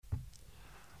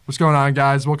What's going on,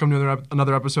 guys? Welcome to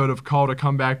another episode of Call to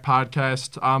Comeback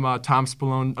podcast. I'm Tom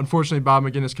Spallone. Unfortunately, Bob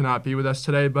McGinnis cannot be with us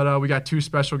today, but we got two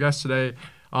special guests today,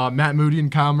 Matt Moody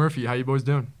and Kyle Murphy. How you boys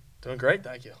doing? Doing great,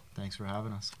 thank you. Thanks for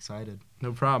having us. Excited.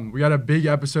 No problem. We got a big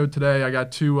episode today. I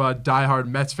got two diehard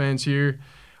Mets fans here.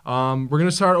 We're going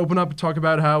to open up and talk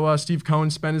about how Steve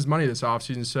Cohen spent his money this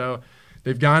offseason. So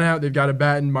they've gone out. They've got a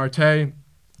bat in Marte.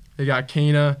 They got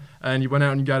Kana. And you went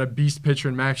out and you got a beast pitcher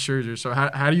in Max Scherzer. So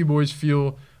how do you boys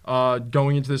feel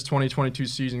going into this 2022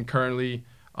 season currently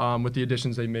with the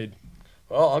additions they made?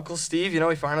 Well, Uncle Steve,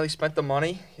 he finally spent the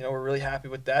money. We're really happy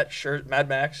with that. Sure, Mad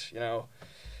Max,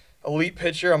 elite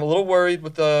pitcher. I'm a little worried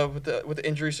with the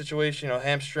injury situation.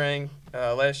 Hamstring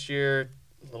last year,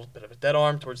 a little bit of a dead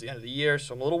arm towards the end of the year,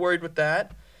 so I'm a little worried with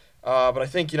that. But I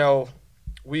think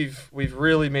we've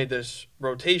really made this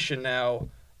rotation now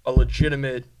a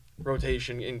legitimate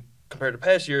rotation compared to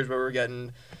past years where we're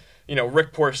getting,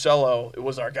 Rick Porcello. It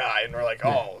was our guy, and we're like,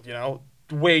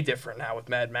 way different now with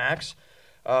Mad Max.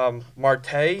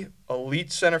 Marte,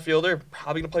 elite center fielder,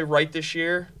 probably gonna play right this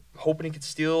year. Hoping he could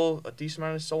steal a decent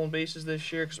amount of stolen bases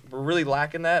this year because we're really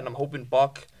lacking that, and I'm hoping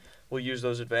Buck will use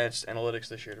those advanced analytics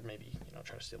this year to maybe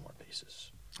try to steal more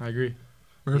bases. I agree.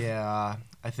 Murph? Yeah,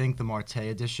 I think the Marte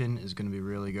addition is going to be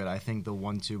really good. I think the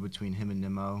 1-2 between him and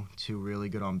Nimmo, two really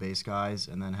good on base guys,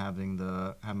 and then having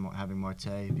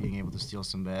Marte being able to steal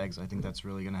some bags, I think that's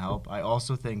really going to help. I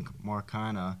also think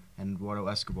Marcana and Eduardo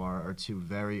Escobar are two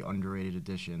very underrated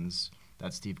additions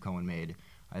that Steve Cohen made.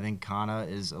 I think Kana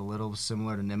is a little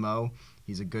similar to Nimmo.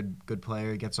 He's a good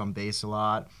player. He gets on base a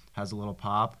lot, has a little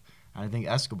pop. And I think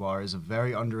Escobar is a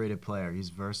very underrated player. He's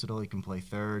versatile. He can play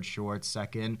third, short,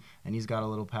 second, and he's got a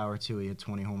little power too. He had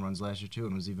 20 home runs last year too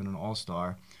and was even an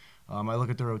all-star. I look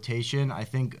at the rotation. I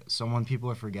think people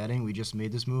are forgetting. We just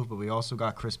made this move, but we also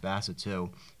got Chris Bassett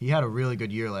too. He had a really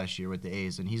good year last year with the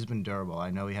A's, and he's been durable. I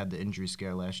know he had the injury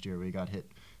scare last year where he got hit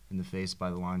in the face by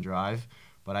the line drive,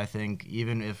 but I think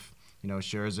even if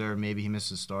Scherzer, maybe he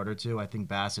missed a start or two, I think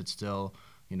Bassett's still,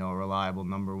 a reliable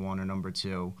number one or number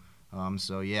two.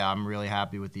 I'm really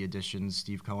happy with the additions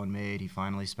Steve Cohen made. He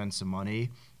finally spent some money,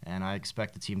 and I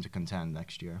expect the team to contend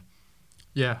next year.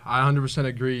 Yeah, I 100%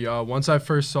 agree. Once I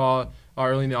first saw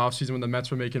early in the offseason when the Mets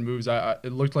were making moves,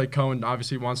 it looked like Cohen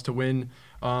obviously wants to win.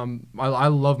 I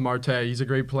love Marte. He's a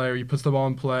great player. He puts the ball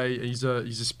in play. He's a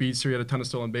speedster. He had a ton of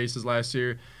stolen bases last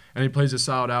year, and he plays a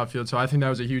solid outfield. So I think that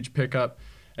was a huge pickup.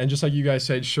 And just like you guys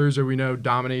said, Scherzer, we know,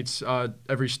 dominates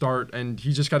every start, and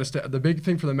he's just got to stay. The big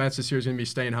thing for the Mets this year is going to be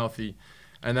staying healthy,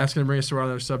 and that's going to bring us to our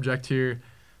other subject here.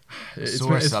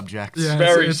 Subject. Yeah,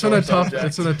 it's been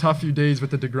a tough few days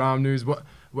with the DeGrom news. What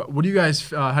do you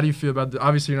guys? How do you feel about?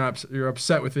 Obviously, you're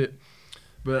upset with it,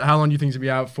 but how long do you think he's going to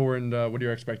be out for, and what are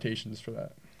your expectations for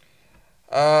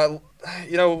that?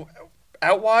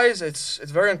 Out-wise, it's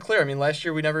very unclear. I mean, last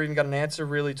year we never even got an answer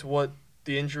really to what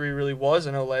the injury really was.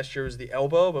 I know last year was the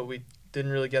elbow, but we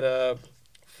didn't really get a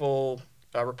full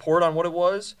report on what it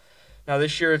was. Now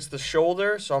this year it's the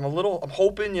shoulder, so I'm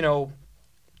hoping 2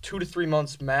 to 3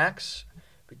 months max.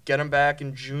 We get him back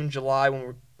in June, July when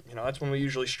we're that's when we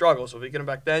usually struggle. So if we get him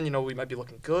back then, we might be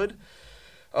looking good.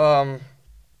 But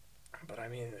I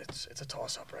mean it's a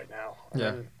toss up right now. I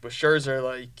mean, with Scherzer,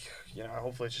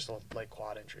 hopefully it's just a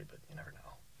quad injury, but you never know.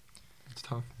 It's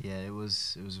tough. Yeah, it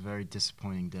was a very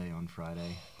disappointing day on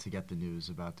Friday to get the news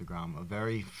about DeGrom. A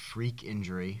very freak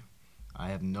injury. I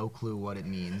have no clue what it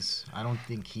means. I don't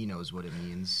think he knows what it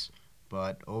means.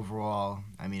 But overall,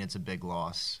 I mean, it's a big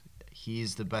loss.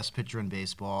 He's the best pitcher in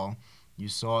baseball. You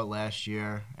saw it last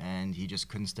year, and he just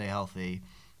couldn't stay healthy.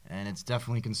 And it's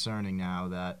definitely concerning now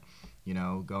that,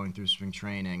 going through spring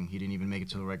training, he didn't even make it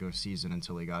to the regular season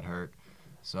until he got hurt.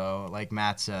 So, like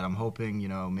Matt said, I'm hoping,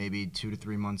 maybe 2 to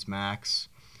 3 months max.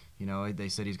 They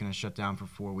said he's going to shut down for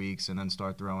 4 weeks and then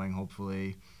start throwing.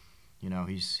 Hopefully,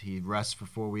 he rests for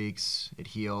 4 weeks, it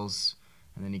heals,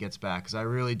 and then he gets back. Because I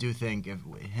really do think if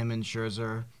him and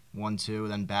Scherzer, 1-2,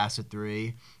 then Bassett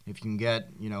 3, if you can get,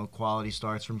 quality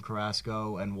starts from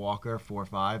Carrasco and Walker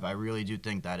 4-5, I really do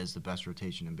think that is the best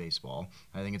rotation in baseball.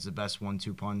 I think it's the best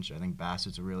 1-2 punch. I think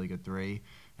Bassett's a really good 3.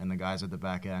 And the guys at the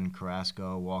back end,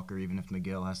 Carrasco, Walker, even if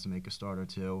McGill has to make a start or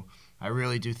two. I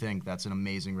really do think that's an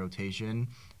amazing rotation,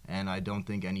 and I don't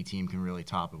think any team can really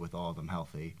top it with all of them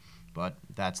healthy. But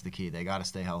that's the key. They got to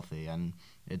stay healthy, and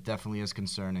it definitely is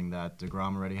concerning that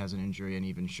DeGrom already has an injury, and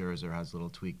even Scherzer has a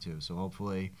little tweak too. So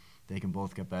hopefully they can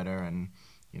both get better, and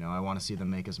I want to see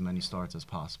them make as many starts as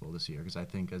possible this year because I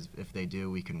think if they do,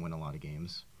 we can win a lot of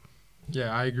games.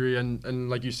 Yeah, I agree,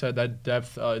 and like you said, that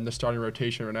depth in the starting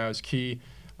rotation right now is key.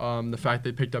 The fact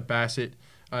they picked up Bassett,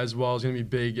 as well is going to be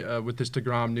big with this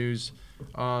DeGrom news.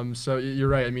 So you're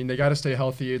right. I mean, they got to stay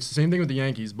healthy. It's the same thing with the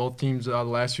Yankees. Both teams the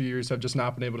last few years have just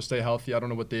not been able to stay healthy. I don't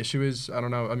know what the issue is. I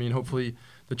don't know. I mean, hopefully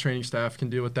the training staff can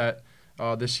deal with that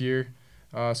this year.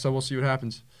 So we'll see what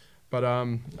happens. But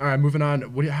all right, moving on.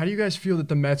 How do you guys feel that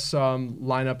the Mets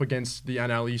line up against the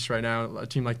NL East right now? A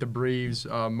team like the Braves,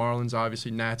 Marlins,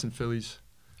 obviously, Nats, and Phillies.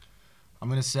 I'm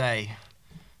going to say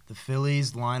the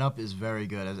Phillies lineup is very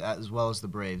good, as well as the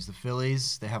Braves. The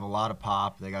Phillies, they have a lot of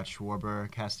pop. They got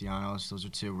Schwarber, Castellanos. Those are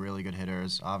two really good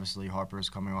hitters. Obviously, Harper's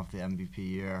coming off the MVP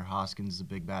year. Hoskins is a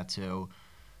big bat, too.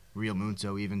 Real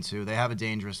Munto, even, too. They have a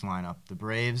dangerous lineup. The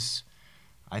Braves,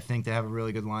 I think they have a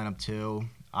really good lineup, too.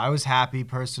 I was happy,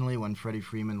 personally, when Freddie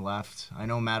Freeman left. I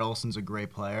know Matt Olson's a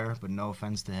great player, but no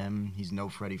offense to him, he's no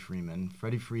Freddie Freeman.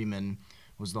 Freddie Freeman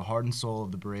was the heart and soul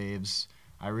of the Braves.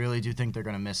 I really do think they're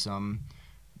going to miss him.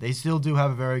 They still do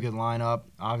have a very good lineup.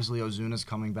 Obviously, Ozuna's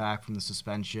coming back from the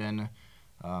suspension.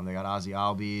 They got Ozzie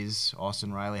Albies.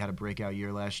 Austin Riley had a breakout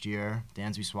year last year.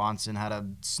 Dansby Swanson had a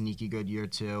sneaky good year,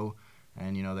 too.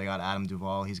 And, they got Adam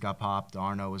Duvall. He's got popped.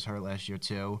 Darno was hurt last year,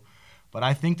 too. But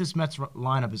I think this Mets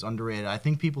lineup is underrated. I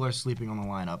think people are sleeping on the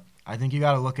lineup. I think you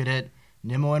got to look at it.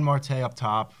 Nimmo and Marte up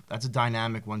top. That's a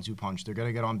dynamic 1-2 punch. They're going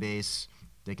to get on base.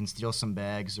 They can steal some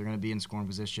bags. They're going to be in scoring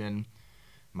position.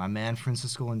 My man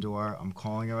Francisco Lindor, I'm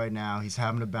calling it right now. He's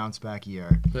having a bounce-back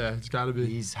year. Yeah, it's got to be.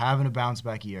 He's having a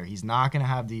bounce-back year. He's not going to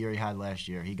have the year he had last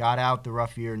year. He got out the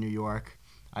rough year in New York.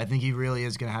 I think he really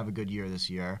is going to have a good year this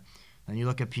year. Then you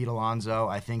look at Pete Alonso.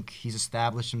 I think he's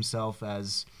established himself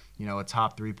as a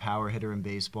top 3 power hitter in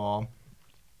baseball.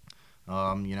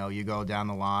 You go down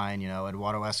the line,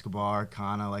 Eduardo Escobar,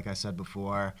 Kana, like I said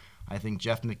before. I think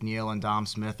Jeff McNeil and Dom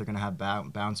Smith are going to have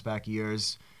bounce-back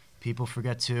years. People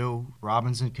forget, too,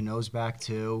 Robinson Cano's back,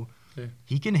 too. Yeah.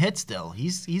 He can hit still.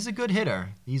 He's a good hitter.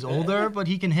 He's older, but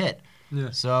he can hit.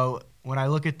 Yeah. So when I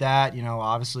look at that,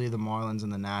 obviously the Marlins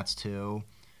and the Nats, too.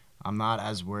 I'm not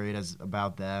as worried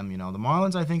about them. The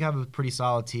Marlins, I think, have a pretty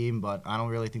solid team, but I don't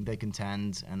really think they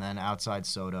contend. And then outside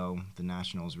Soto, the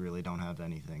Nationals really don't have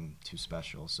anything too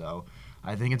special. So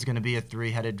I think it's going to be a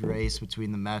 3-headed race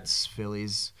between the Mets,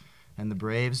 Phillies, and the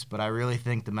Braves. But I really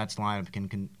think the Mets lineup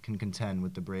can contend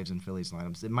with the Braves and Phillies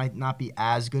lineups. It might not be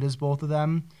as good as both of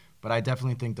them, but I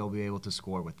definitely think they'll be able to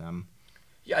score with them.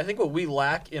 Yeah, I think what we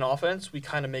lack in offense, we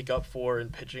kind of make up for in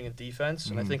pitching and defense,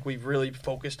 and I think we've really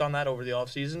focused on that over the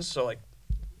offseason. So,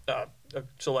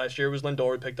 so last year it was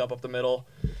Lindor we picked up the middle,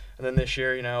 and then this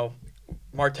year,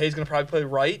 Marte's going to probably play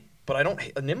right, but I don't.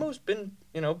 Nimmo's been,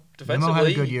 defensively, Nimmo had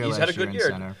a good year he's had a good year.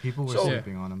 Center. People were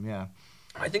sleeping on him. Yeah,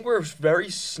 I think we're a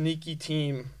very sneaky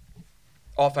team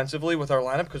offensively with our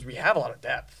lineup because we have a lot of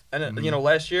depth, and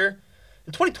last year.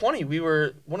 In 2020, we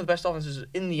were one of the best offenses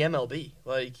in the MLB.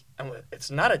 It's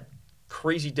not a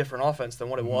crazy different offense than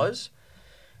what it was.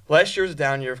 Last year was a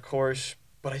down year, of course,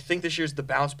 but I think this year's the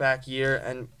bounce-back year.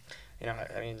 And,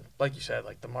 like you said,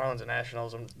 the Marlins and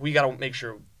Nationals, we got to make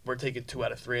sure we're taking 2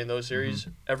 out of 3 in those series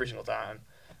every single time.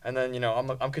 And then,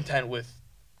 I'm content with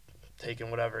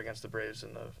taking whatever against the Braves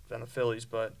and the Phillies.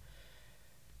 But,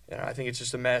 I think it's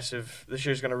just this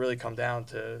year's going to really come down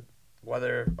to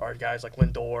whether our guys like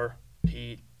Lindor,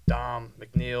 Pete, Dom,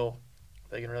 McNeil,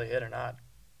 they can really hit or not.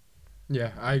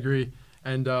 Yeah, I agree.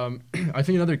 And I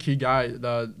think another key guy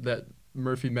that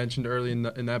Murphy mentioned early in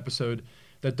the episode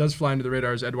that does fly under the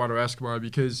radar is Eduardo Escobar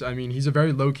because, he's a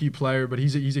very low-key player, but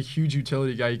he's a huge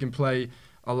utility guy. He can play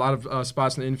a lot of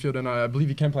spots in the infield, and I believe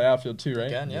he can play outfield too, right?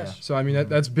 Again, yes. So,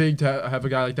 that's big to have a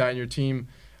guy like that in your team.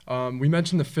 We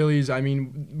mentioned the Phillies.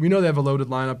 We know they have a loaded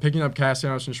lineup. Picking up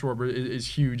Castellanos and Schwarber is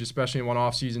huge, especially in one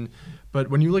offseason. But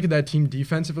when you look at that team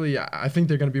defensively, I think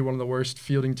they're going to be one of the worst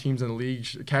fielding teams in the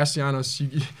league. Castellanos, they're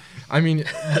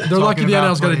lucky the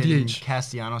NL's got a DH.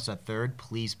 Castellanos at third,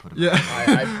 please put him. Yeah,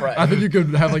 I pray. I think you could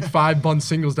have 5 bunt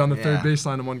singles down the third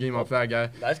baseline in one game off that guy.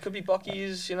 That could be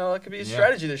Bucky's. That could be his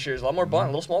strategy this year. There's a lot more bunt, a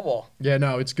little small ball. Yeah,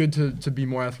 no, it's good to be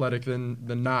more athletic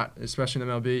than not, especially in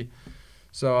MLB.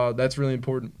 So that's really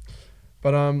important.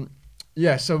 But,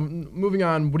 so moving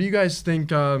on, what do you guys think?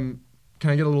 Can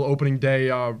I get a little opening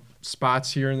day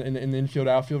spots here in the infield,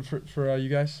 outfield for you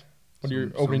guys? What are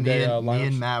your opening day lineups? Me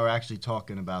and Matt were actually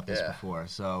talking about this before.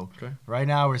 So right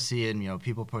now we're seeing,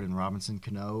 people put in Robinson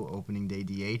Cano, opening day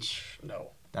DH.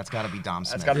 No. That's got to be Dom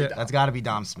Smith. That's got to be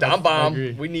Dom Smith. Dom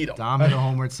Bomb. We need him. Dom hit a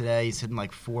homer today. He's hitting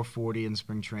 440 in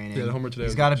spring training. Yeah, the homer today.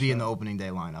 He's got to be in the opening day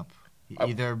lineup.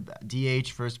 Either DH,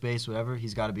 first base, whatever,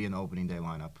 he's got to be in the opening day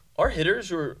lineup. Our hitters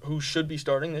who should be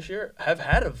starting this year have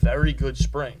had a very good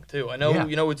spring, too. I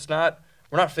know, it's not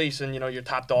 – we're not facing, your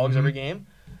top dogs every game,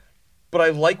 but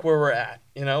I like where we're at.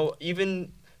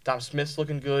 Even Dom Smith's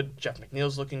looking good. Jeff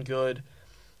McNeil's looking good.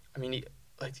 I mean,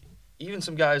 like even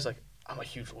some guys like I'm a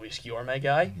huge Luis Guillorme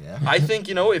guy. Yeah. I think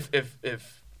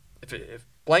if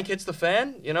blank hits the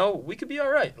fan, we could be all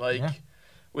right. Yeah.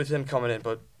 With him coming in,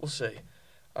 but we'll see.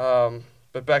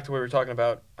 But back to what we were talking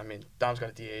about. I mean, Dom's got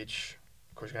a DH.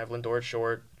 Of course, you're gonna have Lindor at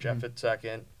short, Jeff at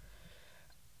second.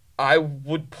 I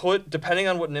would put, depending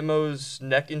on what Nimmo's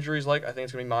neck injury is like, I think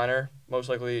it's going to be minor. Most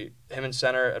likely him in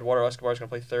center. Eduardo Escobar is going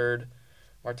to play third.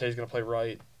 Marte's going to play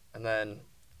right. And then,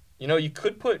 you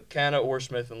could put Canna or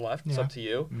Smith in left. It's up to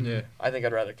you. Yeah. I think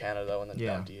I'd rather Canna, though, and then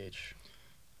down DH.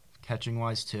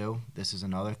 Catching-wise, too, this is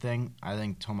another thing. I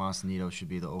think Tomas Nido should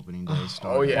be the opening day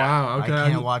starter. Oh, yeah. Wow, okay. I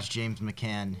can't watch James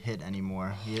McCann hit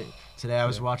anymore. Today I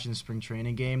was watching the spring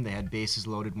training game. They had bases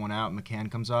loaded, one out.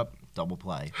 McCann comes up, double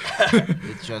play.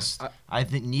 It's just, I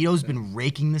think Nido's been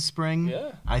raking this spring.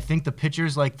 Yeah. I think the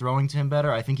pitcher's throwing to him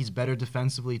better. I think he's better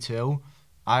defensively, too.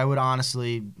 I would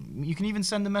honestly, you can even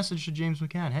send a message to James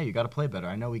McCann. Hey, you got to play better.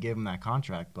 I know we gave him that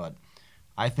contract, but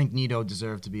I think Nido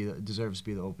deserves to be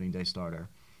the opening day starter.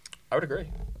 I would agree.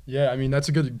 Yeah, I mean, that's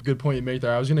a good point you made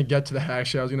there. I was going to get to that,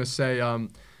 actually. I was going to say,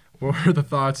 what were the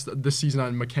thoughts this season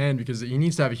on McCann? Because he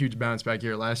needs to have a huge bounce back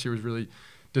year. Last year was really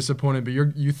disappointing, but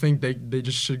you think they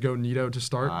just should go Nido to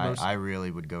start? I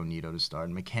really would go Nido to start.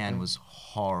 McCann was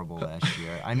horrible last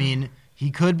year. I mean, he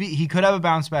could have a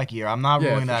bounce back year. I'm not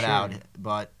ruling that out,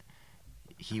 but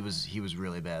he was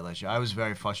really bad last year. I was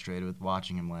very frustrated with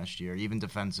watching him last year, even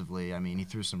defensively. I mean, he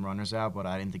threw some runners out, but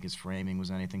I didn't think his framing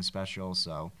was anything special,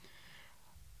 so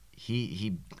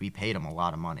we paid him a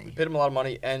lot of money. We paid him a lot of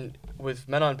money, and with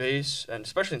men on base, and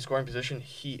especially in scoring position,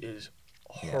 he is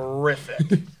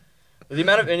horrific. The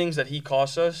amount of innings that he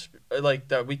costs us,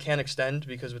 that we can't extend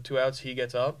because with 2 outs he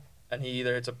gets up and he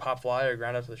either hits a pop fly or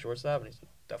ground out to the shortstop, and he's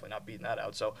definitely not beating that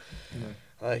out. So,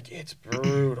 it's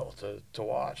brutal to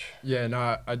watch. Yeah,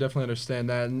 no, I definitely understand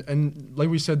that, and like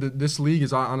we said, this league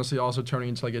is honestly also turning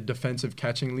into a defensive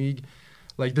catching league.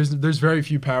 There's very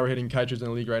few power hitting catchers in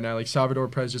the league right now. Salvador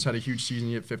Perez just had a huge season.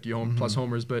 He hit 50 plus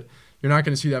homers, but you're not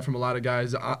going to see that from a lot of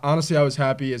guys. Honestly, I was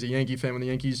happy as a Yankee fan when the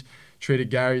Yankees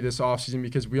traded Gary this offseason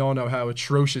because we all know how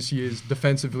atrocious he is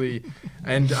defensively.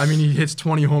 And, I mean, he hits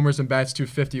 20 homers and bats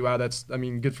 250. Wow, that's,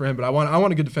 good for him. But I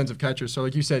want a good defensive catcher. So,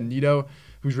 like you said, Nido,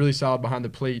 who's really solid behind the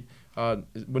plate, it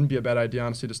wouldn't be a bad idea,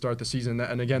 honestly, to start the season.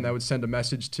 And, again, that would send a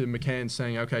message to McCann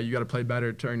saying, okay, you got to play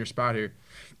better to earn your spot here.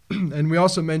 And we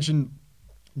also mentioned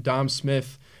Dom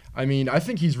Smith. I mean, I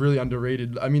think he's really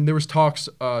underrated. I mean, there was talks,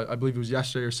 I believe it was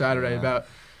yesterday or Saturday, about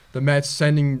the Mets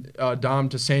sending Dom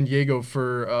to San Diego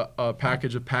for a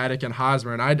package of Paddock and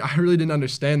Hosmer. And I really didn't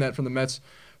understand that from the Mets'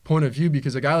 point of view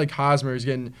because a guy like Hosmer is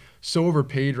getting so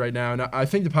overpaid right now. And I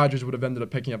think the Padres would have ended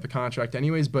up picking up the contract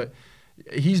anyways, but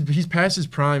he's past his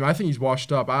prime. I think he's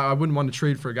washed up. I wouldn't want to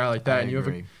trade for a guy like that. I and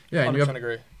agree. And you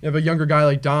agree. You have a younger guy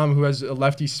like Dom who has a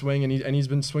lefty swing, and he's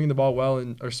been swinging the ball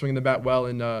well or swinging the bat well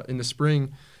in the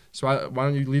spring. So why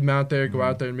don't you leave him out there, go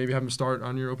out there, and maybe have him start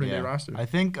on your opening day roster? I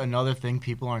think another thing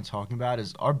people aren't talking about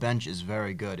is our bench is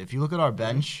very good. If you look at our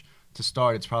bench to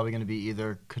start, it's probably going to be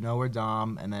either Cano or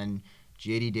Dom, and then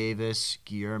J.D. Davis,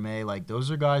 Guillerme.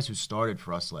 Those are guys who started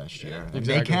for us last year. Exactly.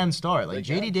 They can start.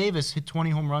 J.D. Davis hit 20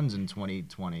 home runs in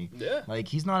 2020. Yeah.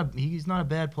 He's not a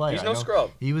bad player. He's no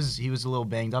scrub. He was a little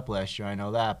banged up last year. I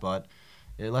know that, but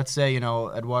let's say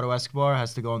Eduardo Escobar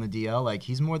has to go on the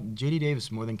DL. J.D. Davis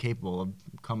is more than capable of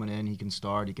coming in. He can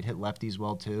start. He can hit lefties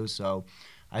well too. So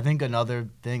I think another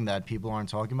thing that people aren't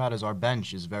talking about is our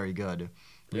bench is very good.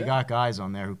 We got guys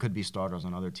on there who could be starters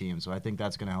on other teams, so I think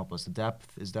that's going to help us. The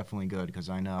depth is definitely good because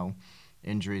I know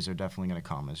injuries are definitely going to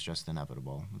come. It's just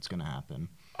inevitable. It's going to happen.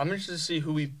 I'm interested to see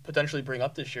who we potentially bring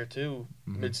up this year, too,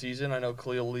 mid-season. I know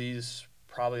Khalil Lee's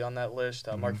probably on that list.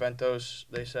 Mark Ventos,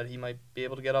 they said he might be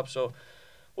able to get up. So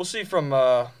we'll see from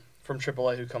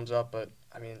AAA who comes up. But,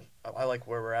 I like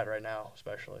where we're at right now,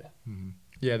 especially.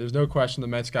 Yeah, there's no question the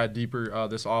Mets got deeper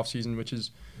this offseason, which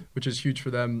is huge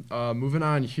for them. Moving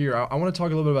on here, I want to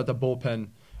talk a little bit about the bullpen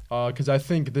because I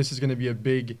think this is going to be a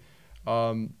big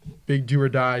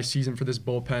do-or-die season for this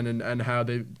bullpen and how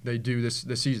they do this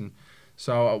season.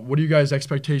 So what are you guys'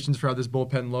 expectations for how this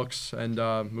bullpen looks and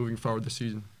moving forward this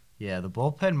season? Yeah, the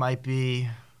bullpen might be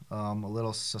a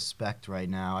little suspect right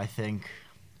now. I think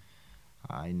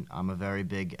I'm a very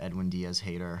big Edwin Diaz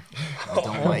hater. I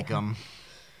don't like him.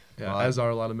 Yeah, as are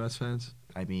a lot of Mets fans.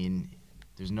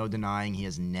 There's no denying he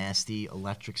has nasty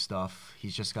electric stuff.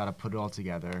 He's just got to put it all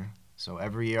together. So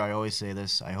every year I always say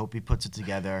this. I hope he puts it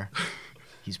together.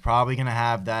 He's probably going to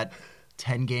have that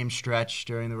 10-game stretch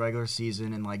during the regular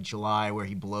season in July where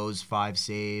he blows 5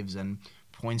 saves and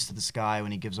points to the sky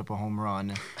when he gives up a home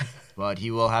run. But he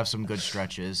will have some good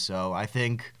stretches. So I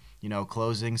think,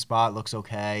 closing spot looks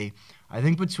okay. I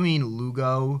think between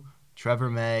Lugo, Trevor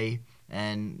May,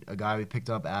 and a guy we picked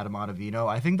up, Adam Ottavino,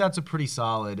 I think that's a pretty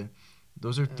solid.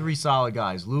 Those are 3 solid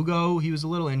guys. Lugo, he was a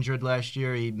little injured last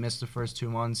year. He missed the first 2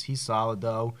 months. He's solid,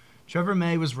 though. Trevor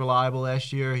May was reliable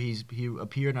last year. He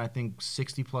appeared in, I think,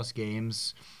 60-plus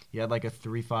games. He had like a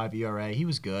 3.5 ERA. He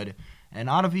was good. And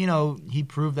Ottavino, he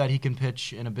proved that he can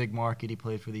pitch in a big market. He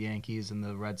played for the Yankees and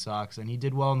the Red Sox, and he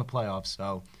did well in the playoffs.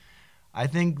 So I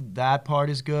think that part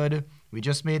is good. We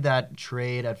just made that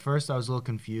trade. At first, I was a little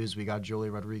confused. We got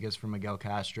Joely Rodriguez from Miguel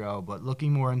Castro, but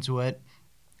looking more into it,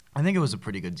 I think it was a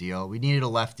pretty good deal. We needed a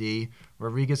lefty.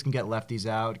 Rodriguez can get lefties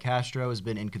out. Castro has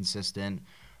been inconsistent.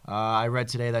 I read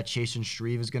today that Chasen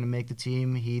Shreve is going to make the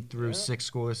team. He threw 6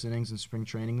 scoreless innings in spring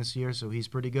training this year, so he's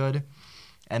pretty good.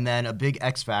 And then a big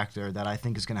X factor that I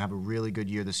think is going to have a really good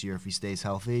year this year if he stays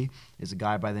healthy is a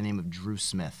guy by the name of Drew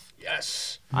Smith.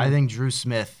 Yes. I think Drew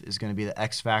Smith is going to be the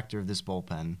X factor of this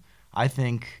bullpen. I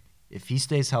think if he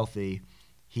stays healthy,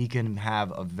 he can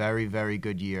have a very, very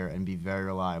good year and be very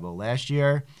reliable. Last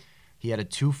year, he had a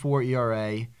 2.4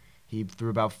 ERA. He threw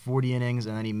about 40 innings,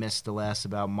 and then he missed the last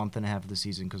about month and a half of the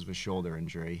season because of a shoulder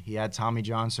injury. He had Tommy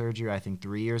John surgery, I think,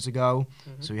 3 years ago,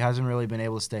 so he hasn't really been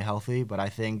able to stay healthy. But I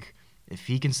think if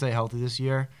he can stay healthy this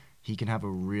year, he can have a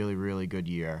really, really good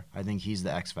year. I think he's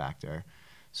the X factor.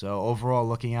 So overall,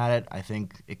 looking at it, I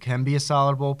think it can be a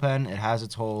solid bullpen. It has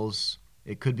its holes.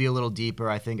 It could be a little deeper.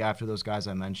 I think after those guys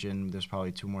I mentioned, there's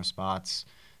probably 2 more spots.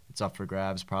 It's up for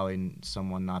grabs. Probably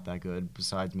someone not that good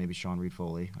besides maybe Sean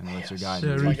Reed-Foley. I know that's your guy.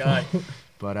 Yeah, my guy.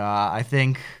 But I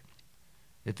think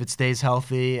if it stays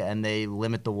healthy and they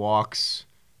limit the walks,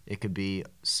 it could be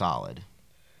solid.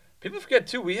 People forget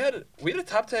too. We had a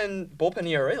top 10 bullpen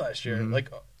ERA last year. Like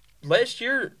last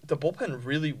year, the bullpen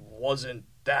really wasn't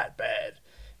that bad.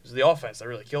 It was the offense that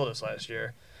really killed us last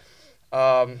year.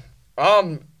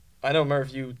 I know,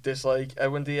 Murph, you dislike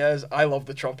Edwin Diaz. I love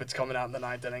the trumpets coming out in the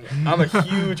 9th inning. I'm a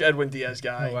huge Edwin Diaz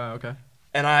guy. Oh, wow, okay.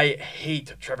 And I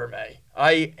hate Trevor May.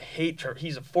 I hate Trevor.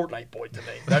 He's a Fortnite boy to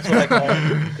me. That's what I call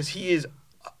him. Because he is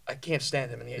 – I can't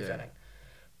stand him in the 8th inning.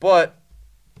 But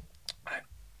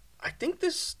I think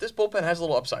this bullpen has a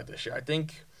little upside this year. I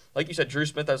think, like you said, Drew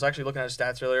Smith, I was actually looking at his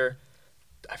stats earlier.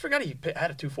 I forgot he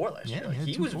had a 2.4 last year. Like,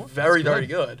 he was very, very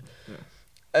good. Yeah.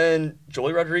 And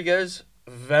Joely Rodriguez –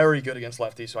 very good against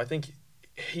lefties, so I think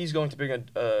he's going to bring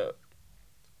a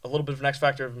little bit of an X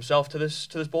factor of himself to this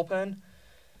bullpen.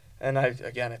 And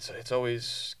it's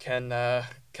always can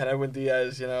Edwin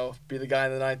Diaz be the guy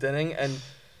in the 9th inning? And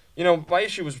my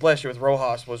issue was last year with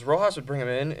Rojas would bring him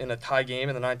in a tie game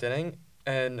in the 9th inning,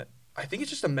 and I think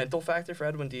it's just a mental factor for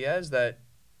Edwin Diaz that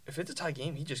if it's a tie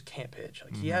game, he just can't pitch.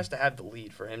 Like he has to have the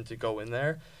lead for him to go in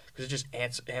there because it just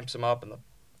amps him up and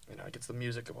it gets the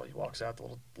music while he walks out, the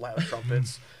little loud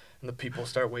trumpets, and the people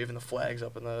start waving the flags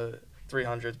up in the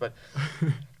 300s. But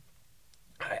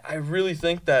I really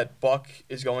think that Buck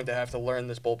is going to have to learn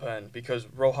this bullpen because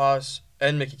Rojas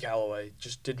and Mickey Callaway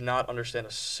just did not understand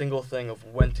a single thing of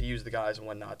when to use the guys and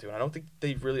when not to. And I don't think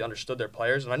they really understood their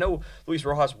players. And I know Luis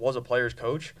Rojas was a player's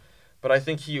coach, but I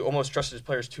think he almost trusted his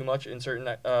players too much in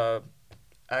certain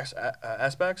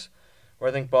aspects, where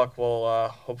I think Buck will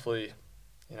hopefully –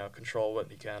 control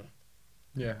what he can.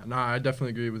 Yeah, no, I definitely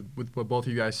agree with what both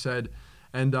of you guys said.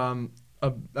 And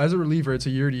as a reliever, it's a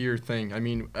year-to-year thing. I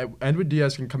mean, Edwin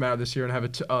Diaz can come out this year and have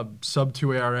a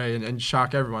sub-2 ERA and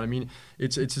shock everyone. I mean,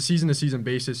 it's a season-to-season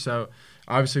basis, so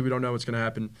obviously we don't know what's going to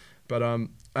happen. But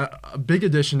a big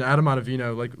addition, Adam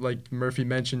Ottavino, like Murphy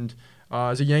mentioned,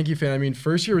 as a Yankee fan, I mean,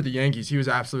 first year with the Yankees, he was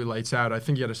absolutely lights out. I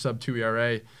think he had a sub-2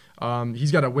 ERA.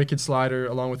 He's got a wicked slider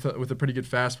along with a pretty good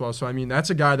fastball. So, I mean,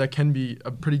 that's a guy that can be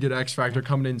a pretty good X factor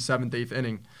coming in 7th, 8th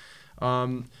inning.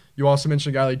 You also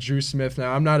mentioned a guy like Drew Smith.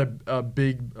 Now, I'm not a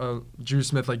big Drew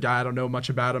Smith guy. I don't know much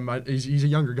about him. He's a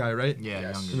younger guy, right? Yeah,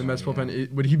 yes. In the Mets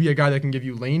bullpen. Would he be a guy that can give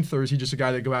you length, or is he just a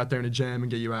guy that go out there in a jam and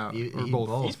get you out? He's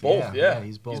both? He's both, yeah.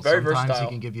 He's both. He's very sometimes versatile.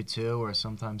 He can give you 2, or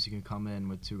sometimes he can come in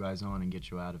with 2 guys on and get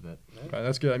you out of it. Right,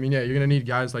 that's good. I mean, yeah, you're going to need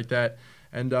guys like that.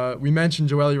 And we mentioned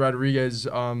Joely Rodriguez,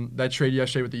 that trade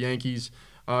yesterday with the Yankees.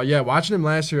 Watching him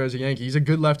last year as a Yankee, he's a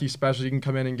good lefty specialist. He can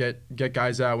come in and get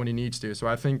guys out when he needs to. So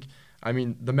I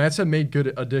mean, the Mets have made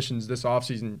good additions this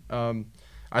offseason.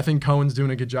 I think Cohen's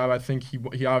doing a good job. I think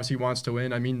he obviously wants to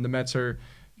win. I mean, the Mets are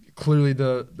clearly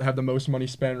have the most money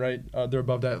spent, right? They're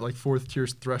above that 4th tier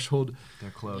threshold.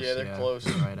 They're close. Yeah, they're close.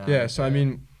 Right I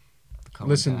mean,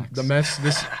 listen, tax. the Mets,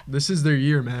 this is their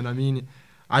year, man. I mean,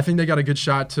 I think they got a good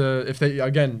shot to, if they,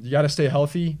 again, you got to stay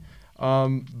healthy,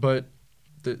 but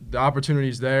the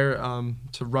opportunity's there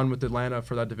to run with Atlanta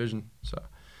for that division. So,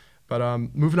 but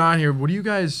moving on here, what do you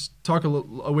guys, talk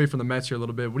away from the Mets here a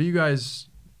little bit, what do you guys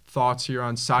thoughts here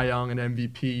on Cy Young and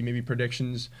MVP, maybe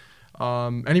predictions.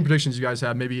 Any predictions you guys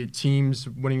have? Maybe teams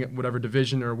winning whatever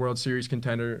division or World Series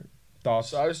contender. Thoughts?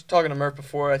 So I was talking to Murph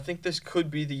before. I think this could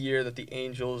be the year that the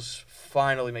Angels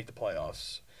finally make the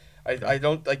playoffs. I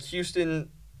don't like Houston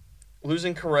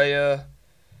losing Correa.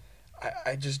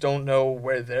 I just don't know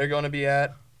where they're going to be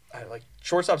at.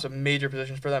 Shortstop's a major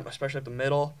position for them, especially at the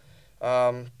middle.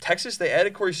 Texas, they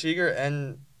added Corey Seager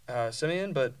and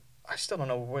Simeon, but I still don't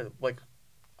know where.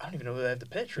 I don't even know who they have to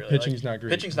pitch. Really, Pitching's not great.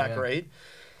 Pitching's not great.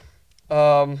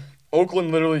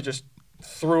 Oakland literally just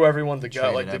threw everyone to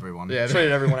go.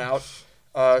 Traded everyone out.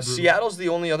 Seattle's the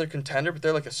only other contender, but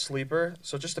they're like a sleeper.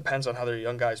 So it just depends on how their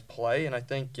young guys play. And I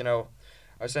think, I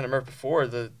was saying to Murph before,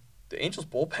 the Angels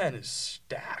bullpen is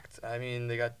stacked. I mean,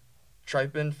 they got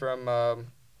Trippin from, I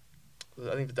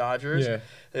think, the Dodgers. Yeah.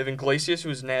 They have Iglesias, who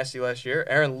was nasty last year.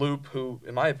 Aaron Loop, who,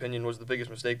 in my opinion, was the biggest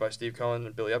mistake by Steve Cohen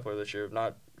and Billy Epler this year of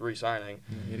not re-signing.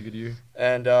 He had a good year.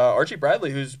 And Archie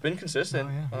Bradley, who's been consistent.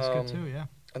 Oh, yeah, he's good too, yeah.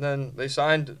 And then they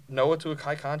signed Noah to a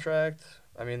high contract.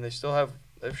 I mean, they still have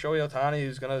Shohei Ohtani,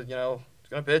 who's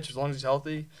gonna pitch as long as he's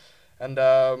healthy, and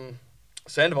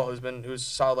Sandoval, who's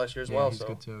solid last year as well. He's So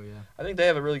good too, yeah. I think they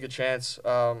have a really good chance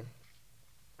to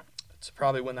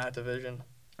probably win that division.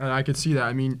 And I could see that.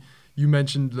 I mean, you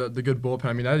mentioned the good bullpen.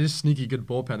 I mean, that is sneaky good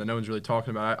bullpen that no one's really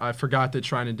talking about. I forgot that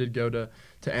Treinen did go to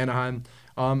Anaheim.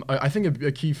 I think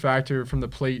a key factor from the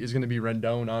plate is going to be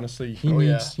Rendon, honestly. He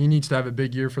needs to have a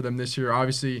big year for them this year.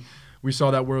 Obviously, we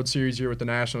saw that World Series year with the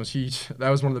Nationals. That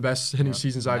was one of the best hitting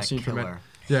seasons I've seen from him.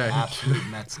 Yeah, absolute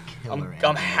Mets killer.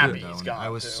 I'm happy he's gone. I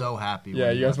was so happy. Yeah,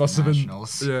 when you guys must have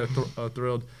been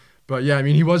thrilled. But yeah, I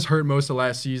mean, he was hurt most of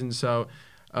last season. So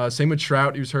same with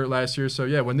Trout, he was hurt last year. So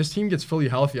yeah, when this team gets fully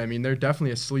healthy, I mean, they're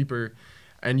definitely a sleeper.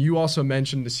 And you also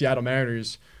mentioned the Seattle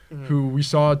Mariners, who we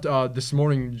saw this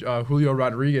morning. Julio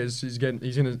Rodriguez, he's going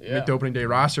to make the opening day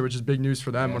roster, which is big news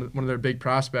for them. One of their big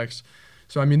prospects.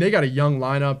 So I mean, they got a young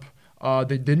lineup.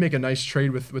 They did make a nice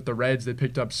trade with the Reds. They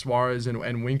picked up Suarez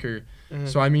and Winker.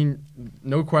 So, I mean,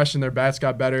 no question their bats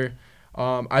got better.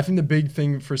 I think the big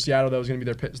thing for Seattle, though, is going to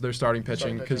be their starting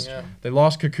pitching because they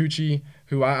lost Kikuchi,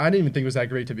 who I didn't even think was that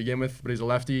great to begin with, but he's a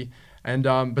lefty. And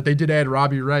but they did add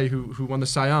Robbie Ray, who won the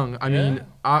Cy Young. I mean,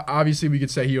 obviously we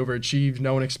could say he overachieved.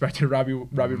 No one expected Robbie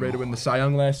Ray to win the Cy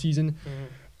Young last season.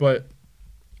 But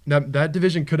that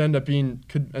division could end up being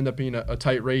a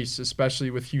tight race, especially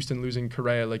with Houston losing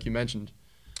Correa, like you mentioned.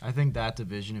 I think that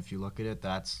division, if you look at it,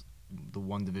 that's the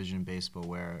one division in baseball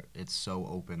where it's so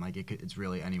open. Like it's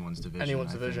really anyone's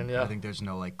division. I think there's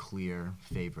no clear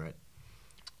favorite.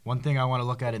 One thing I want to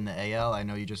look at in the AL, I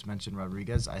know you just mentioned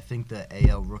Rodriguez. I think the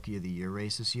AL Rookie of the Year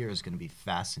race this year is going to be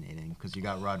fascinating because you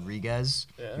got Rodriguez,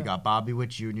 you got Bobby Witt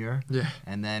Jr.,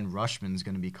 and then Rushman's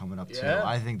going to be coming up too.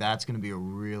 I think that's going to be a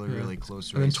really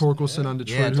close race. And then Torkelson on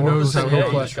Detroit. Yeah, Who knows how he'll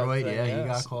play? Detroit, he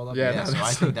got called up. Yeah, so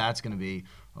I think that's going to be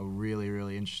a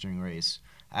really interesting race.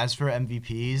 As for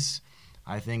MVPs,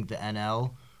 I think the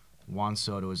NL, Juan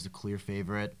Soto is the clear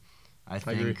favorite. I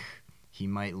think he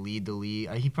might lead the league.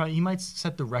 He might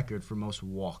set the record for most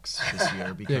walks this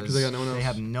year because they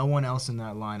have no one else in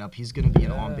that lineup. He's going to be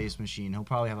an on-base machine. He'll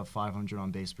probably have a 500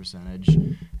 on-base percentage,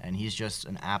 and he's just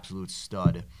an absolute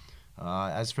stud.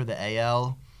 As for the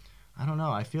AL, I don't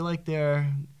know. I feel like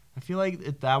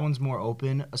that one's more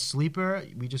open. A sleeper,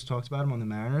 we just talked about him on the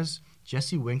Mariners.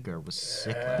 Jesse Winker was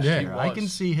sick last year. I can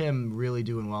see him really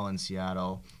doing well in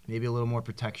Seattle. Maybe a little more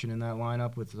protection in that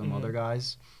lineup with some other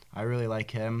guys. I really like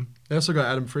him. They also got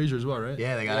Adam Frazier as well, right?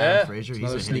 Yeah, they got Adam Frazier.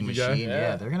 He's a hitting machine. Guy.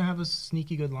 Yeah, they're going to have a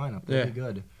sneaky good lineup. They'll be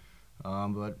good.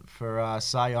 But for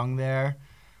Cy Young there,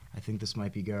 I think this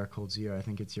might be Garrett Cole's year. I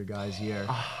think it's your guy's year.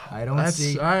 I don't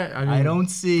see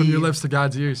from your lips to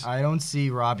God's ears. I don't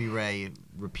see Robbie Ray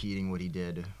repeating what he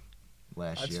did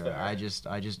last year. Fair. I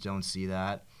just don't see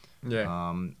that.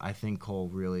 Yeah. I think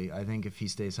Cole I think if he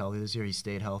stays healthy this year, he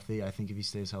stayed healthy. I think if he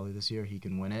stays healthy this year, he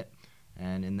can win it.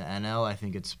 And in the NL, I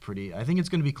think it's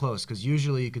going to be close because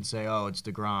usually you could say, oh, it's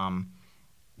DeGrom.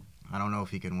 I don't know if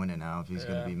he can win it now if he's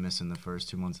going to be missing the first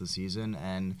 2 months of the season.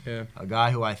 And a guy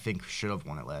who I think should have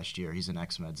won it last year, he's an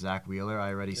ex-Med, Zach Wheeler. I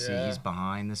already see he's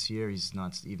behind this year. He's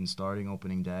not even starting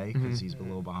opening day because he's a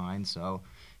little behind. So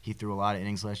he threw a lot of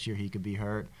innings last year. He could be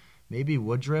hurt. Maybe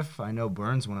Woodruff. I know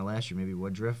Burns won it last year. Maybe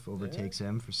Woodruff overtakes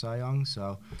him for Cy Young.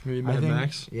 So maybe Mad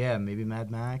Max. Yeah, maybe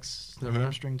Mad Max.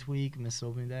 Hamstring tweak, miss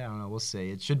opening day. I don't know. We'll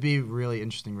see. It should be a really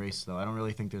interesting race, though. I don't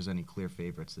really think there's any clear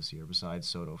favorites this year besides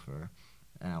Soto for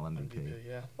NL MVP.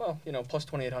 Yeah. Well, plus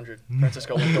 2,800.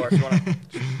 Francisco Lindor. If you want to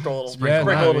throw a little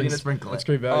sprinkle. Sprinkle. That's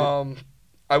great value.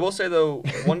 I will say though,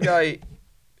 one guy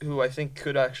who I think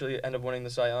could actually end up winning the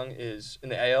Cy Young is in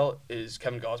the AL is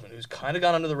Kevin Gausman, who's kind of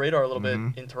gone under the radar a little bit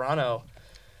in Toronto.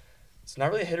 It's not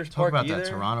really a hitter's Talk park about either. that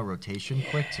Toronto rotation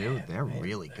quick, too. They're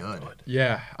really good.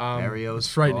 Yeah. Barrios,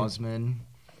 it's frightening. Gausman.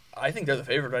 I think they're the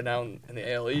favorite right now in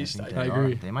the AL East. I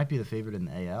agree. They might be the favorite in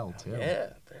the AL, too. Yeah.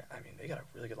 They got a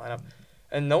really good lineup.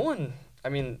 And no one, I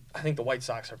think the White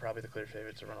Sox are probably the clear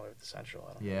favorites to run away with the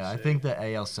Central. I think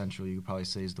the AL Central, you could probably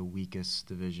say, is the weakest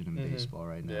division in baseball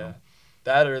right now. Yeah.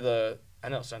 That or the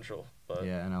NL Central. But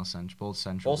yeah, NL Central. Both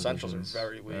Central Centrals are divisions,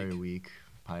 very weak. Very weak.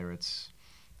 Pirates,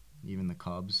 even the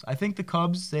Cubs. I think the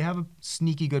Cubs, they have a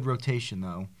sneaky good rotation,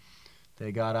 though.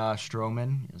 They got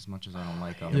Stroman, as much as I don't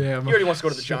like him. Yeah, he already wants to go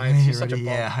to the Giants. He's such a bum.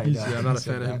 Yeah, I know. I'm not a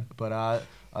fan of him. But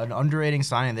an underrating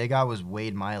signing they got was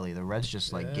Wade Miley. The Reds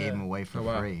just gave him away for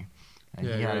wow. free. And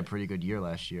Yeah, he had a right. pretty good year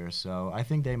last year. So I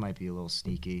think they might be a little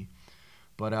sneaky.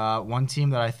 But one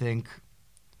team that I think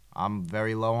I'm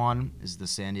very low on is the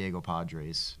San Diego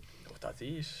Padres. No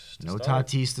Tatis.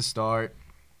 Tatis to start.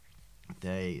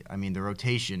 The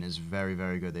rotation is very,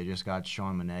 very good. They just got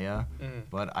Sean Manaea,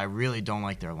 but I really don't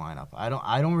like their lineup. I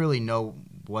don't really know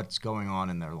what's going on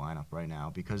in their lineup right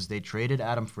now because they traded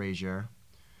Adam Frazier.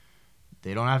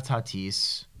 They don't have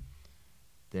Tatis.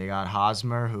 They got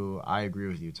Hosmer, who I agree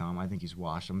with you, Tom. I think he's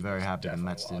washed. I'm very happy the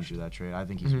Mets didn't do that trade. I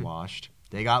think he's washed.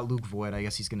 They got Luke Voigt. I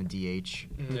guess he's going to DH.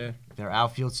 Yeah. Their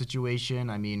outfield situation,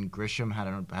 Grisham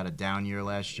had a down year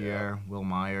last year. Will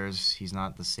Myers, he's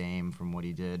not the same from what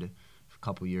he did a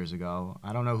couple years ago.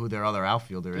 I don't know who their other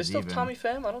outfielder They is still even. have Tommy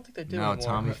Pham? I don't think they do No, anymore.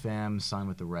 Tommy Pham signed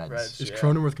with the Reds. Is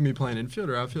Cronenworth going to be playing infield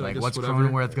or outfield? I guess What's whatever.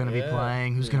 Cronenworth going to be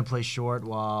playing? Who's Yeah. going to play short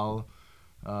while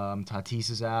Tatis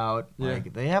is out? Yeah.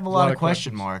 They have a lot of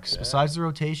question questions. marks. Yeah. Besides the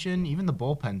rotation, even the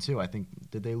bullpen, too. I think,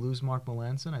 did they lose Mark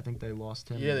Melanson? I think they lost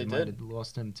him. Yeah, they might did. have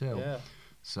lost him, too. Yeah.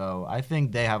 So I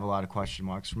think they have a lot of question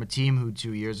marks. From a team who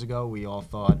 2 years ago we all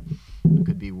thought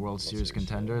could be World Series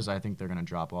contenders, I think they're going to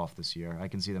drop off this year. I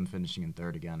can see them finishing in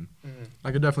third again.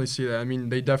 I could definitely see that.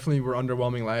 They definitely were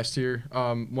underwhelming last year.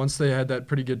 Once they had that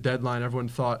pretty good deadline, everyone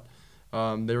thought they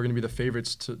were going to be the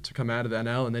favorites to come out of the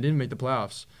NL, and they didn't make the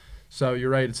playoffs. So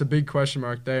you're right. It's a big question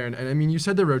mark there. And you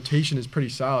said the rotation is pretty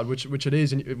solid, which it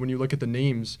is when you look at the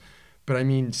names. But,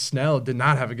 Snell did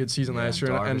not have a good season last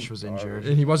year. Darvish was injured.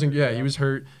 And he wasn't, he was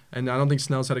hurt. And I don't think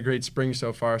Snell's had a great spring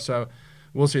so far. So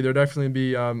we'll see. They're definitely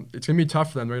be it's going to be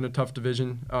tough for them. They're in a tough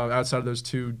division outside of those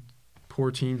two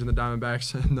poor teams in the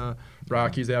Diamondbacks and the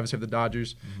Rockies. They obviously have the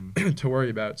Dodgers to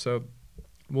worry about. So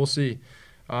we'll see.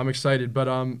 I'm excited. But,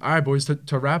 all right, boys,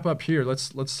 to wrap up here,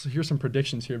 let's hear some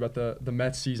predictions here about the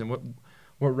Mets season.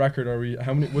 What record are we?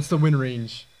 What's the win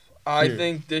range? I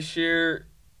think this year,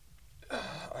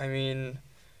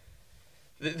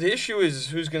 the issue is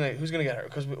who's gonna get hurt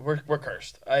because we're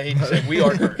cursed. I hate to say it, we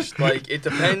are cursed. It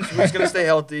depends who's gonna stay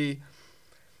healthy.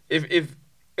 If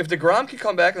DeGrom can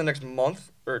come back in the next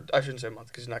month, or I shouldn't say month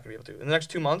because he's not gonna be able to. In the next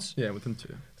 2 months, within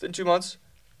 2. Within 2 months,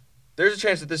 there's a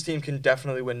chance that this team can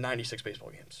definitely win 96 baseball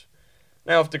games.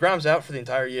 Now, if DeGrom's out for the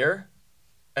entire year,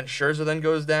 and Scherzer then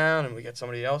goes down, and we get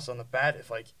somebody else on the bat,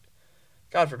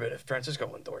 God forbid, if Francisco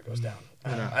Lindor goes down,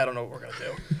 I don't know what we're going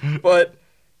to do. But,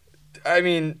 I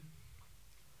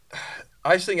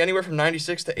just think anywhere from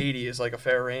 96 to 80 is a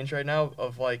fair range right now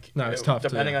of it's tough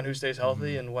depending on who stays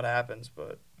healthy and what happens.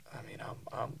 But,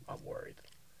 I'm worried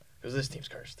because this team's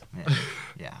cursed.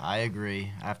 Yeah, I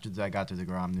agree. After I got to the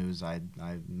DeGrom news, I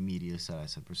immediately said,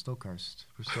 we're still cursed.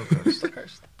 We're still cursed. Still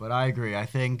cursed. But I agree. I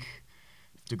think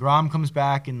DeGrom comes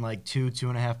back in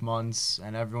 2.5 months,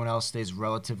 and everyone else stays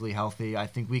relatively healthy. I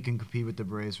think we can compete with the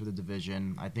Braves for the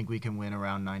division. I think we can win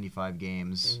around 95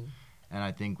 games, and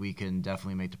I think we can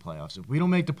definitely make the playoffs. If we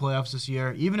don't make the playoffs this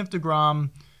year, even if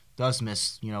DeGrom does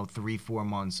miss 3-4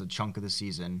 months, a chunk of the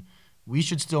season, we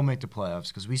should still make the playoffs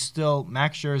because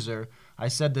Max Scherzer, I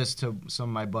said this to some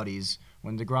of my buddies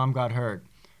when DeGrom got hurt.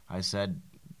 I said,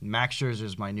 Max Scherzer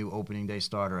is my new opening day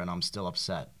starter, and I'm still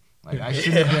upset. I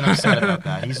shouldn't have been upset about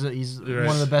that. He's one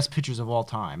of the best pitchers of all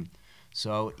time.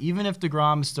 So even if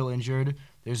DeGrom is still injured,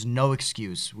 there's no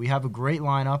excuse. We have a great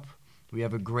lineup. We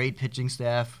have a great pitching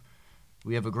staff.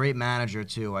 We have a great manager,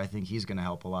 too. I think he's going to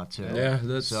help a lot, too. Yeah,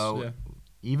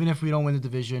 even if we don't win the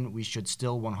division, we should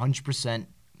still 100%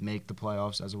 make the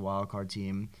playoffs as a wild card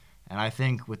team. And I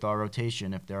think with our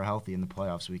rotation, if they're healthy in the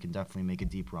playoffs, we can definitely make a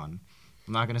deep run.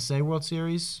 I'm not going to say World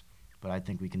Series, but I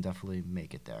think we can definitely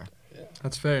make it there. Yeah.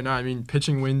 That's fair. No,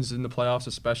 pitching wins in the playoffs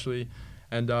especially.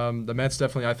 And the Mets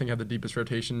definitely, I think, have the deepest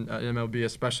rotation in MLB,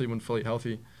 especially when fully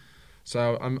healthy.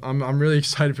 So I'm really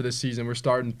excited for this season. We're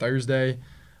starting Thursday.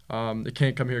 It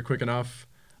can't come here quick enough.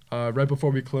 Right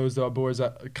before we close, though, boys,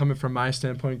 coming from my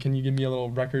standpoint, can you give me a little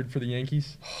record for the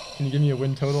Yankees? Can you give me a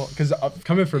win total? Because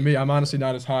coming from me, I'm honestly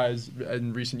not as high as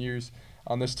in recent years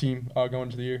on this team going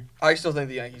into the year. I still think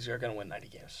the Yankees are going to win 90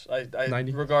 games.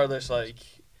 90? Regardless,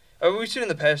 we've seen in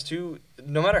the past, too,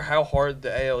 no matter how hard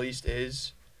the AL East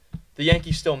is, the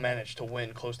Yankees still manage to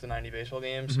win close to 90 baseball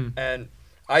games. Mm-hmm. And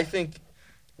I think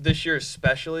this year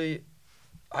especially,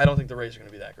 I don't think the Rays are going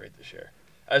to be that great this year.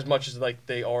 As much as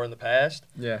they are in the past.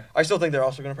 Yeah. I still think they're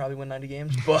also going to probably win 90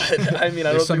 games. But, I mean,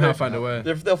 I don't somehow think find a way.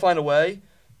 They'll find a way.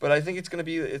 But I think it's going to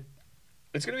be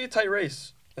it's going to be a tight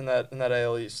race in that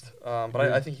AL East. But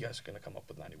I think you guys are going to come up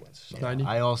with 90 wins. So. 90?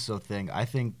 I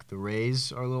think the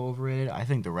Rays are a little overrated. I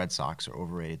think the Red Sox are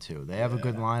overrated too. They have a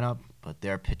good lineup, but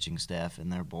their pitching staff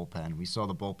and their bullpen. We saw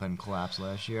the bullpen collapse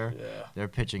last year. Yeah. Their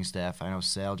pitching staff. I know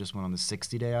Sale just went on the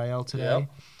 60-day IL today. Yep.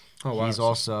 Oh, wow. He's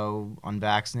also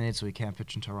unvaccinated, so he can't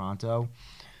pitch in Toronto.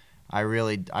 I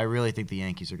really think the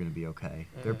Yankees are going to be okay.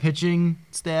 Their pitching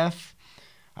staff,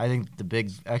 I think the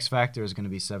big X factor is going to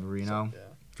be Severino.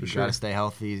 He's got to stay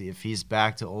healthy. If he's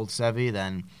back to old Sevy,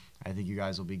 then I think you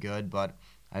guys will be good. But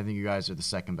I think you guys are the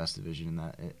second best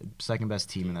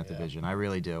team in that division. I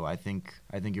really do. I think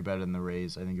you're better than the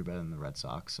Rays. I think you're better than the Red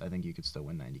Sox. I think you could still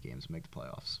win 90 games and make the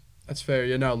playoffs. That's fair.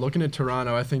 Yeah, no, looking at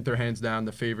Toronto, I think they're hands down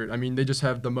the favorite. I mean, they just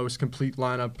have the most complete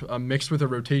lineup mixed with a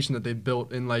rotation that they've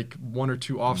built in 1 or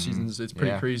 2 off seasons. It's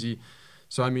pretty crazy.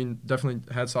 So, I mean, definitely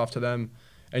hats off to them.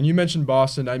 And you mentioned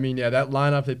Boston. I mean, yeah, that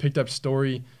lineup, they picked up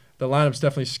Story. The lineup's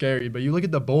definitely scary. But you look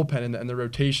at the bullpen and the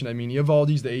rotation. I mean,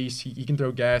 Eovaldi's the ace. He can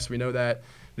throw gas. We know that.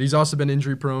 But he's also been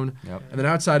injury prone. Yep. And then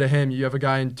outside of him, you have a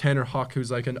guy in Tanner Houck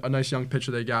who's a nice young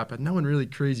pitcher they got, but no one really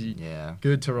crazy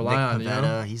good to rely on.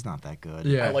 Pivetta, he's not that good.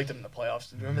 Yeah. I liked him in the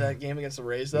playoffs. Remember that game against the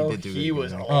Rays, though? He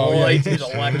was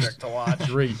electric to watch.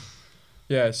 Great.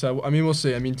 Yeah, so, I mean, we'll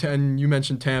see. I mean, and you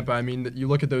mentioned Tampa. I mean, you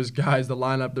look at those guys, the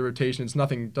lineup, the rotation, it's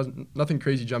nothing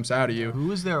crazy jumps out at you. Who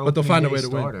is their but they'll find a way to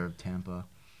starter win. of Tampa?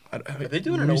 Are they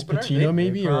doing an Luis opener? Patino,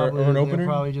 maybe, or an opener? They'll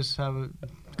probably just have a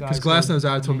because Glasnow's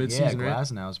out until midseason, right? Yeah,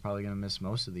 Glasnow's probably going to miss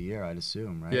most of the year, I'd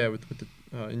assume, right? Yeah, with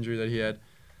the injury that he had.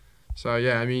 So,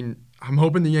 yeah, I mean, I'm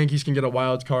hoping the Yankees can get a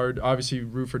wild card. Obviously,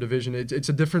 root for division. It's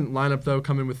a different lineup, though,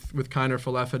 coming with Kiner,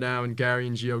 Falefa now, and Gary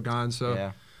and Gio gone.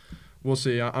 So, we'll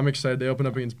see. I'm excited. They open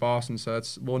up against Boston, so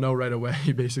we'll know right away,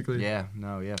 basically. Yeah,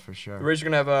 for sure. The Rays are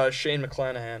going to have Shane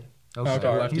McClanahan.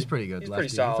 Okay, he's pretty good. He's lefty.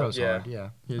 pretty solid. He throws hard. Yeah.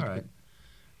 All right.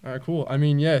 All right, cool. I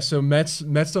mean, yeah, so Mets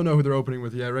don't know who they're opening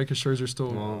with yet, right? Because Scherzer's still...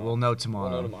 We'll know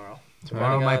tomorrow.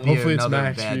 Tomorrow might be hopefully it's another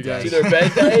Max for bad you day. guys. It's either a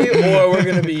bad day or we're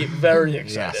going to be very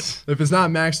excited. Yes. If it's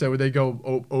not Max, though, would they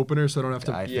go opener so I don't have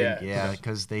to... I think,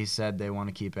 because they said they want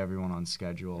to keep everyone on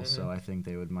schedule, so I think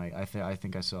they might. I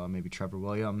think I saw maybe Trevor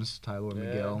Williams, Tyler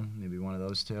McGill, maybe one of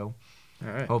those two.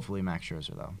 All right. Hopefully Max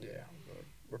Scherzer, though. Yeah,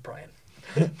 we're praying.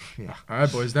 Yeah. All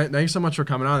right, boys. Thanks so much for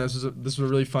coming on. This was a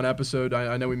really fun episode.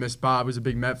 I know we missed Bob, who's a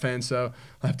big Met fan, so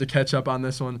I'll have to catch up on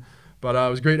this one. But it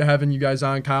was great having you guys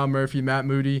on. Kyle Murphy, Matt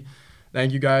Moody.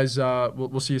 Thank you guys.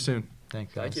 We'll see you soon.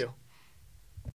 Thank you.